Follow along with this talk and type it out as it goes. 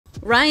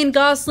Ryan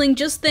Gosling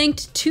just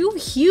thanked two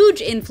huge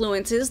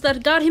influences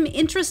that got him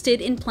interested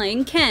in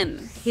playing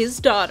Ken, his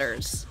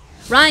daughters.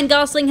 Ryan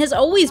Gosling has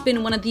always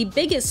been one of the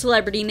biggest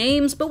celebrity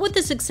names, but with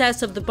the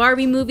success of the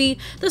Barbie movie,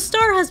 the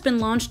star has been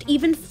launched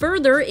even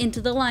further into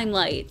the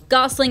limelight.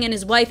 Gosling and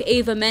his wife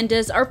Eva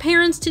Mendes are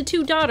parents to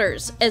two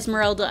daughters,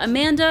 Esmeralda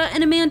Amanda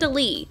and Amanda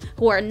Lee,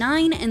 who are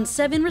 9 and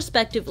 7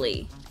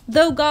 respectively.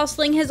 Though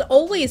Gosling has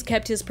always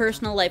kept his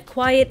personal life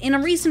quiet, in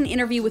a recent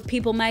interview with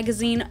People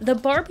magazine, the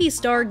Barbie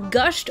star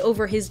gushed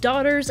over his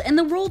daughters and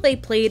the role they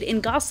played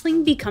in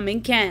Gosling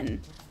becoming Ken.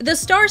 The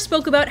star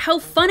spoke about how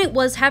fun it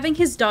was having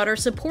his daughter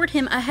support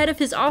him ahead of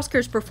his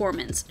Oscars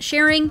performance,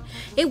 sharing,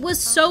 "It was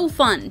so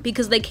fun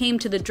because they came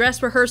to the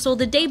dress rehearsal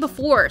the day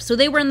before, so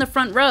they were in the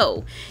front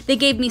row. They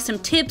gave me some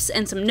tips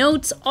and some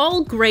notes,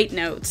 all great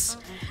notes.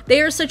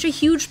 They are such a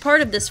huge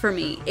part of this for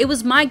me. It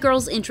was my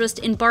girl's interest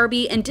in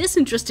Barbie and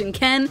disinterest in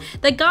Ken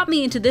that got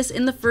me into this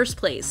in the first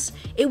place.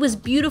 It was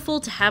beautiful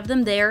to have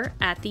them there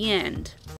at the end."